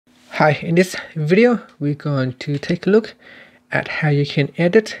Hi, in this video, we're going to take a look at how you can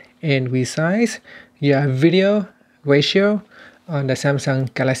edit and resize your video ratio on the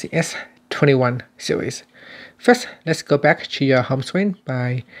Samsung Galaxy S21 series. First, let's go back to your home screen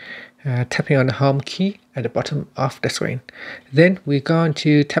by tapping on the home key at the bottom of the screen. Then we're going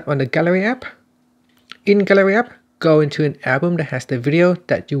to tap on the Gallery app. In Gallery app, go into an album that has the video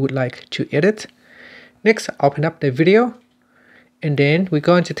that you would like to edit. Next, open up the video. And then we're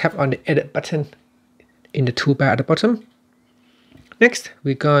going to tap on the edit button in the toolbar at the bottom. Next,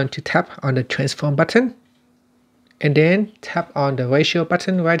 we're going to tap on the transform button and then tap on the ratio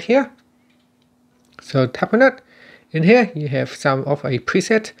button right here. So tap on it. In here, you have some of a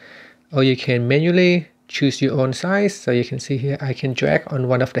preset, or you can manually choose your own size. So you can see here, I can drag on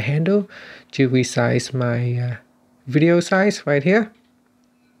one of the handle to resize my video size right here.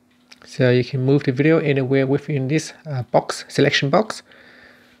 So you can move the video anywhere within this selection box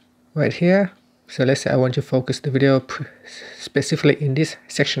right here. So let's say I want to focus the video specifically in this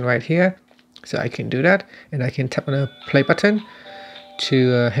section right here. So I can do that, and I can tap on the play button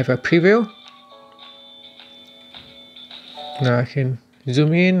to have a preview. Now I can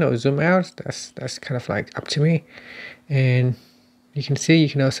zoom in or zoom out. That's kind of like up to me. And you can see you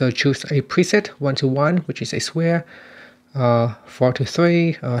can also choose a preset 1:1, which is a square.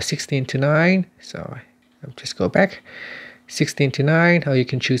 4:3 or 16:9. So I'll just go back 16:9, or you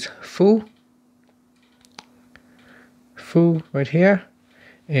can choose full right here,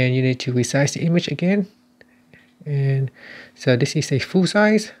 and you need to resize the image again. And so this is a full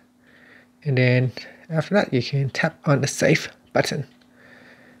size, and then after that you can tap on the save button,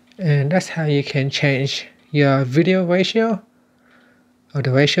 and that's how you can change your video ratio or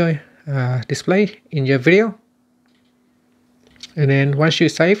the ratio display in your video. And then once you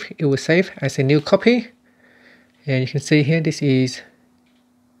save, it will save as a new copy. And you can see here, this is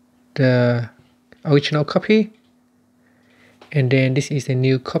the original copy. And then this is the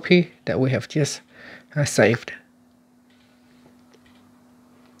new copy that we have just saved.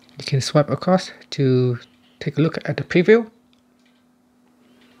 You can swipe across to take a look at the preview.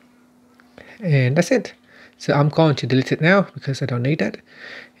 And that's it. So I'm going to delete it now because I don't need that.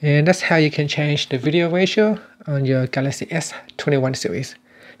 And that's how you can change the video ratio on your Galaxy S21 series.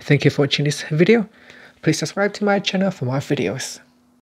 Thank you for watching this video. Please subscribe to my channel for more videos.